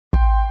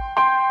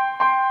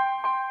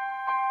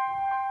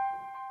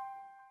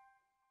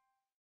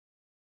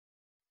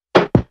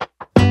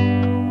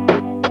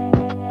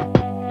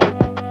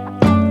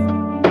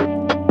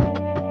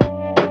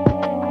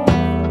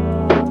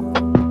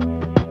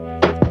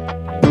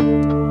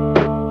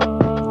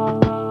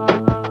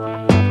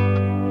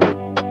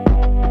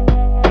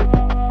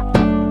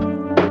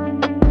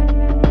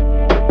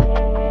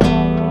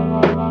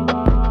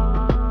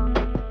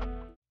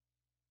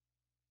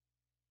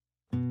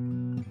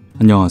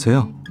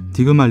안녕하세요,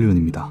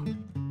 디그말리온입니다.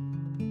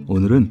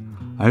 오늘은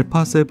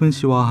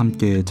α7C와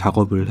함께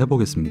작업을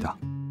해보겠습니다.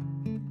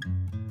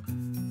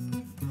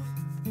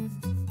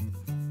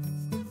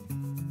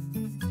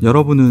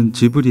 여러분은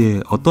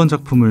지브리의 어떤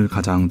작품을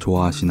가장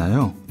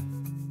좋아하시나요?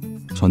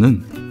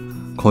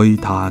 저는 거의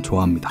다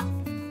좋아합니다.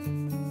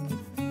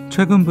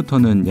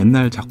 최근부터는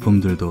옛날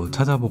작품들도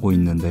찾아보고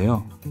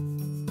있는데요.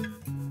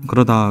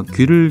 그러다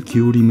귀를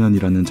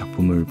기울이면이라는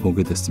작품을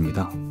보게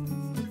됐습니다.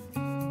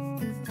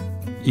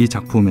 이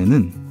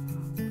작품에는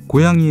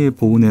고양이의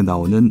보은에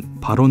나오는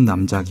바론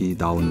남작이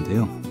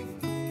나오는데요.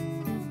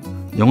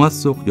 영화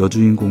속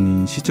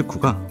여주인공인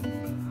시즈쿠가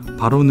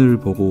바론을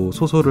보고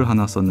소설을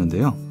하나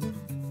썼는데요.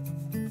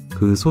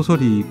 그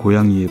소설이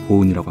고양이의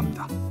보은이라고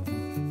합니다.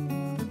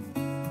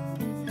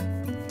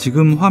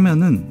 지금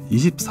화면은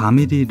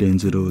 24mm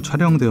렌즈로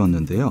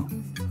촬영되었는데요.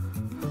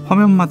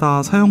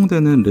 화면마다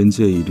사용되는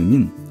렌즈의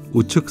이름인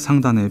우측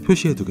상단에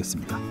표시해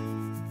두겠습니다.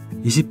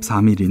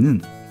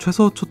 24mm는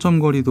최소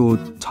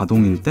초점거리도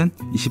자동일 땐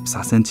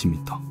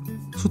 24cm,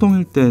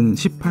 수동일 땐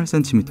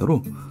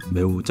 18cm로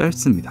매우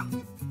짧습니다.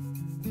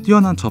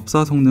 뛰어난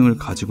접사 성능을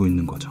가지고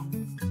있는 거죠.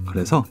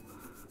 그래서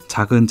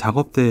작은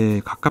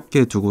작업대에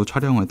가깝게 두고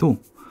촬영해도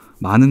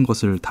많은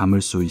것을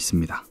담을 수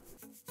있습니다.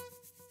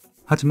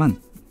 하지만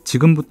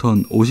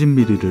지금부턴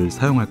 50mm를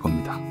사용할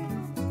겁니다.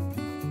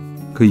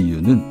 그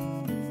이유는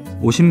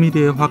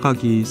 50mm의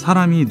화각이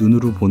사람이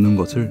눈으로 보는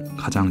것을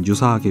가장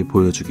유사하게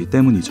보여주기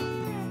때문이죠.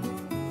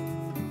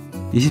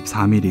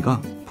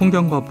 24mm가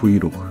풍경과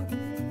브이로그,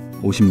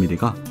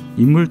 50mm가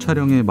인물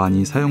촬영에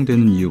많이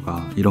사용되는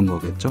이유가 이런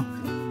거겠죠?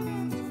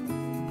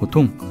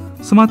 보통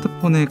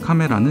스마트폰의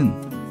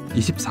카메라는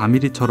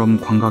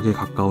 24mm처럼 광각에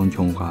가까운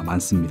경우가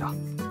많습니다.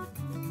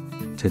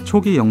 제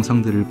초기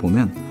영상들을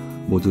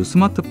보면 모두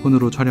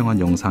스마트폰으로 촬영한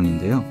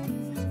영상인데요.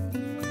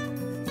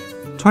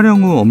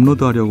 촬영 후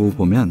업로드하려고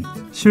보면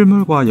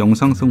실물과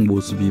영상 속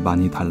모습이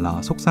많이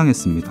달라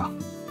속상했습니다.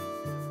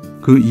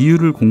 그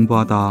이유를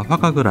공부하다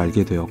화각을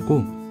알게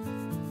되었고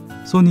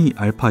소니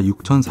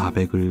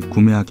α6400을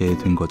구매하게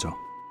된 거죠.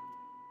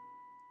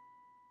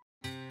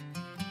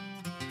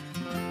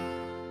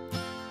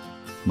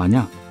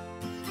 만약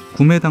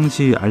구매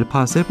당시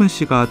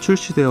α7C가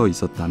출시되어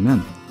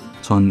있었다면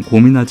전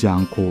고민하지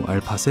않고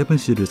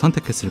α7C를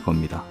선택했을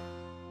겁니다.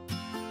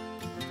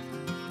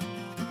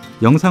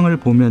 영상을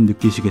보면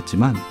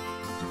느끼시겠지만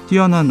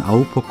뛰어난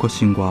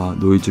아웃포커싱과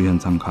노이즈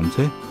현상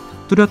감쇄,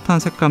 뚜렷한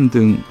색감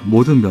등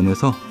모든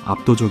면에서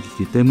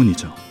압도적이기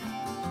때문이죠.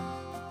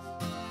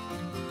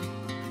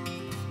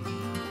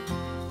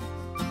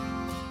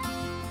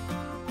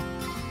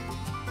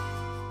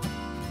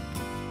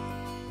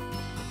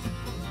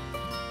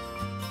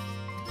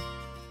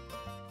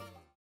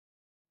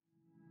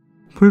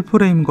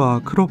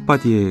 풀프레임과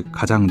크롭바디의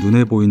가장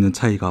눈에 보이는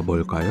차이가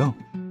뭘까요?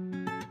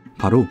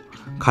 바로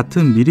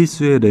같은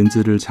미리수의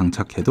렌즈를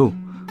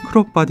장착해도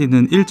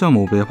크롭바디는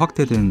 1.5배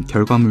확대된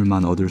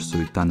결과물만 얻을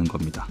수 있다는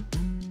겁니다.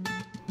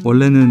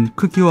 원래는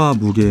크기와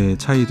무게의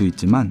차이도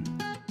있지만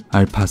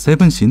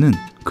α7C는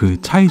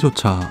그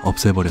차이조차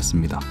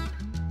없애버렸습니다.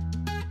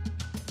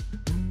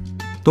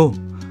 또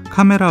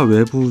카메라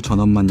외부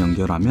전원만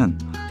연결하면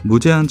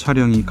무제한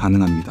촬영이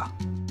가능합니다.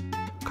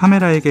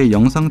 카메라에게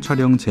영상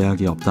촬영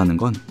제약이 없다는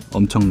건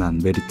엄청난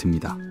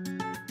메리트입니다.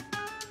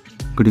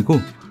 그리고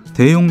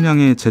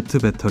대용량의 Z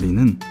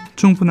배터리는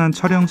충분한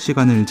촬영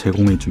시간을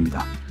제공해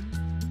줍니다.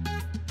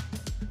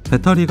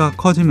 배터리가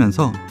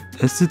커지면서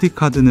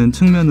SD카드는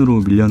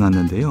측면으로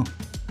밀려났는데요.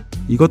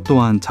 이것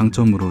또한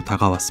장점으로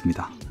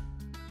다가왔습니다.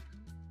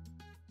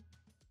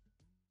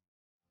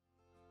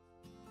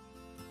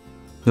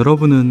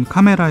 여러분은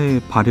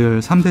카메라의 발열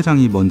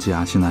 3대장이 뭔지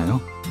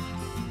아시나요?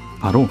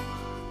 바로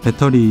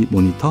배터리,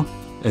 모니터,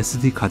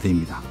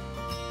 SD카드입니다.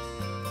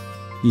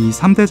 이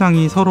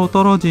 3대장이 서로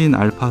떨어진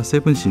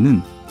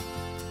α7C는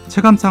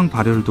체감상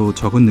발열도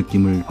적은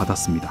느낌을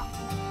받았습니다.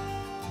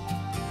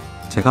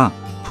 제가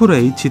풀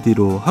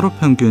HD로 하루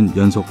평균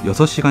연속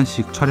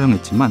 6시간씩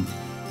촬영했지만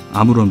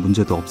아무런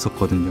문제도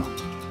없었거든요.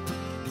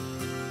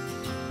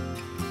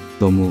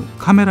 너무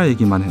카메라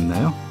얘기만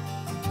했나요?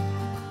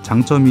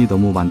 장점이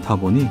너무 많다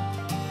보니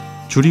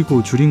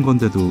줄이고 줄인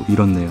건데도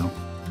이렇네요.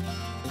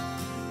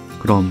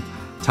 그럼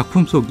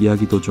작품 속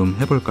이야기도 좀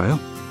해볼까요?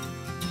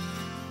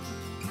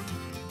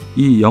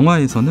 이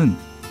영화에서는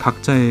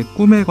각자의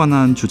꿈에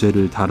관한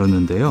주제를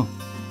다루는데요.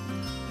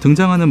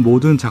 등장하는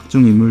모든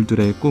작중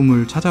인물들의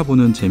꿈을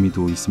찾아보는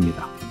재미도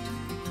있습니다.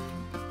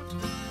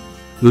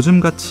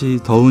 요즘같이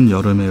더운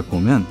여름에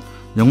보면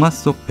영화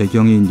속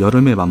배경인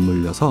여름에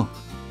맞물려서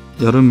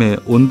여름의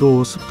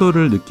온도,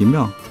 습도를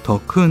느끼며 더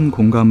큰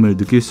공감을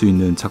느낄 수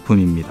있는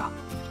작품입니다.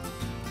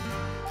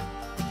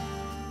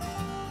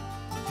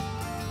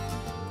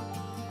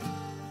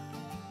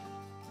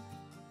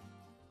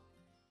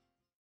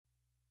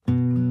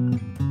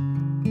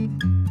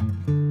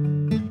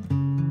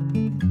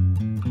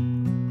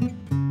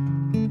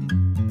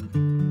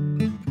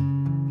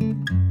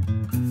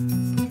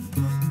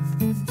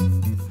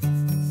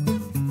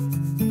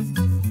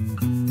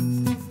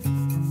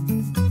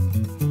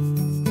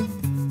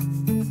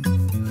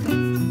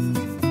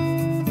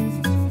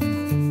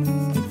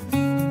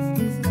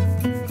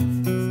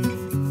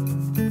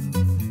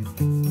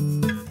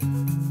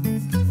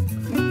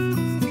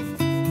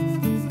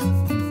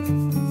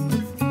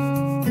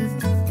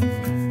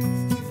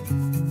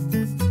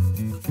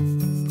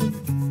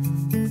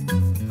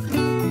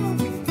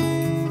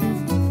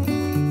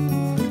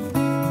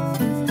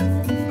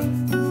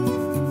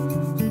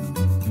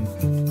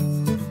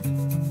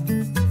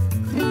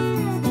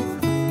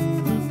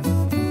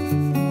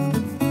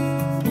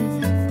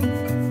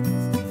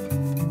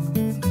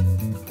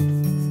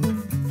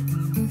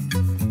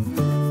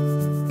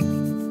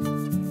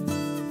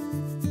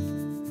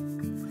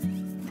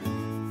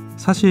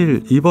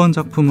 사실 이번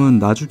작품은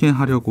나중에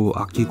하려고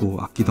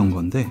아끼던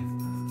건데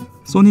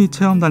소니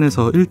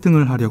체험단에서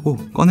 1등을 하려고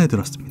꺼내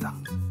들었습니다.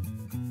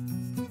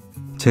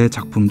 제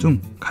작품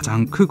중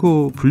가장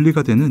크고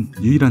분리가 되는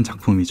유일한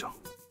작품이죠.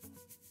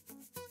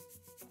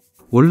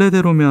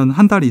 원래대로면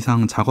한 달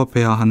이상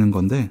작업해야 하는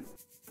건데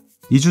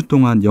 2주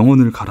동안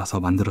영혼을 갈아서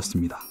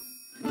만들었습니다.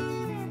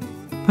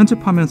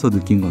 편집하면서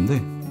느낀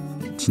건데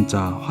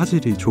진짜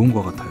화질이 좋은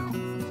것 같아요.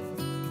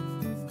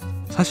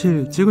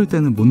 사실 찍을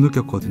때는 못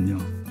느꼈거든요.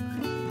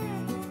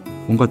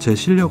 뭔가 제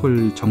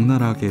실력을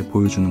적나라하게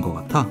보여주는 것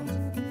같아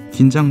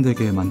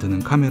긴장되게 만드는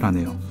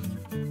카메라네요.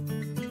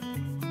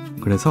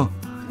 그래서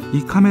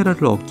이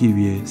카메라를 얻기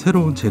위해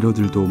새로운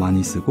재료들도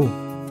많이 쓰고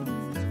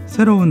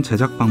새로운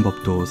제작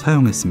방법도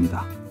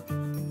사용했습니다.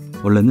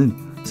 원래는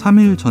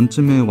 3일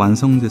전쯤에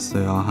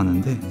완성됐어야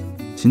하는데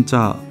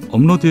진짜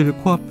업로드일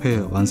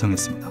코앞에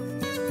완성했습니다.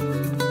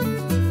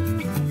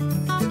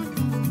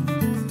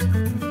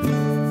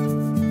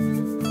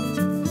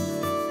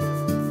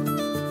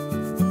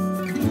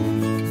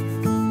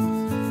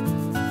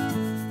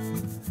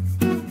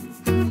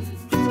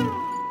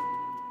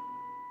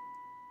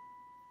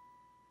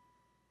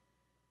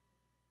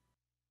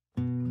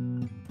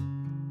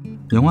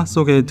 영화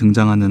속에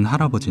등장하는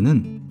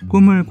할아버지는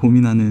꿈을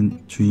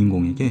고민하는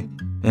주인공에게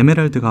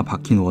에메랄드가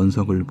박힌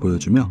원석을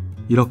보여주며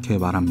이렇게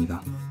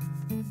말합니다.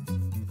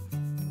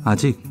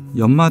 아직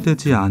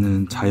연마되지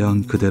않은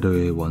자연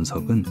그대로의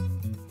원석은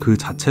그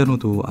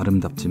자체로도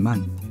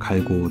아름답지만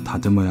갈고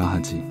다듬어야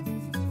하지.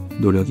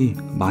 노력이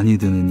많이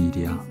드는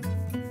일이야.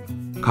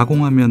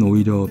 가공하면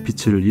오히려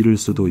빛을 잃을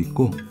수도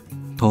있고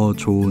더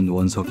좋은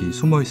원석이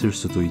숨어 있을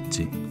수도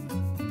있지.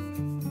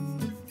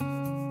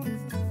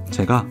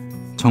 제가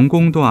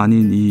전공도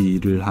아닌 이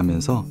일을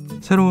하면서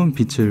새로운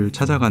빛을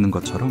찾아가는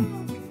것처럼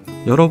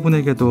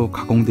여러분에게도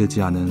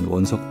가공되지 않은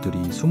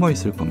원석들이 숨어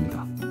있을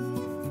겁니다.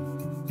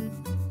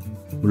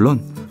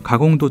 물론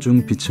가공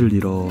도중 빛을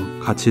잃어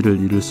가치를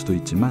잃을 수도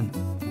있지만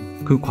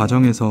그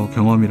과정에서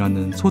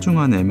경험이라는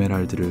소중한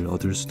에메랄드를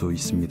얻을 수도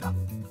있습니다.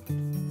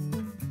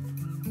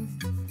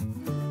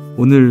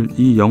 오늘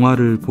이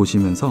영화를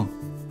보시면서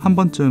한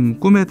번쯤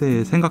꿈에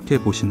대해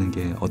생각해 보시는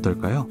게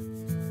어떨까요?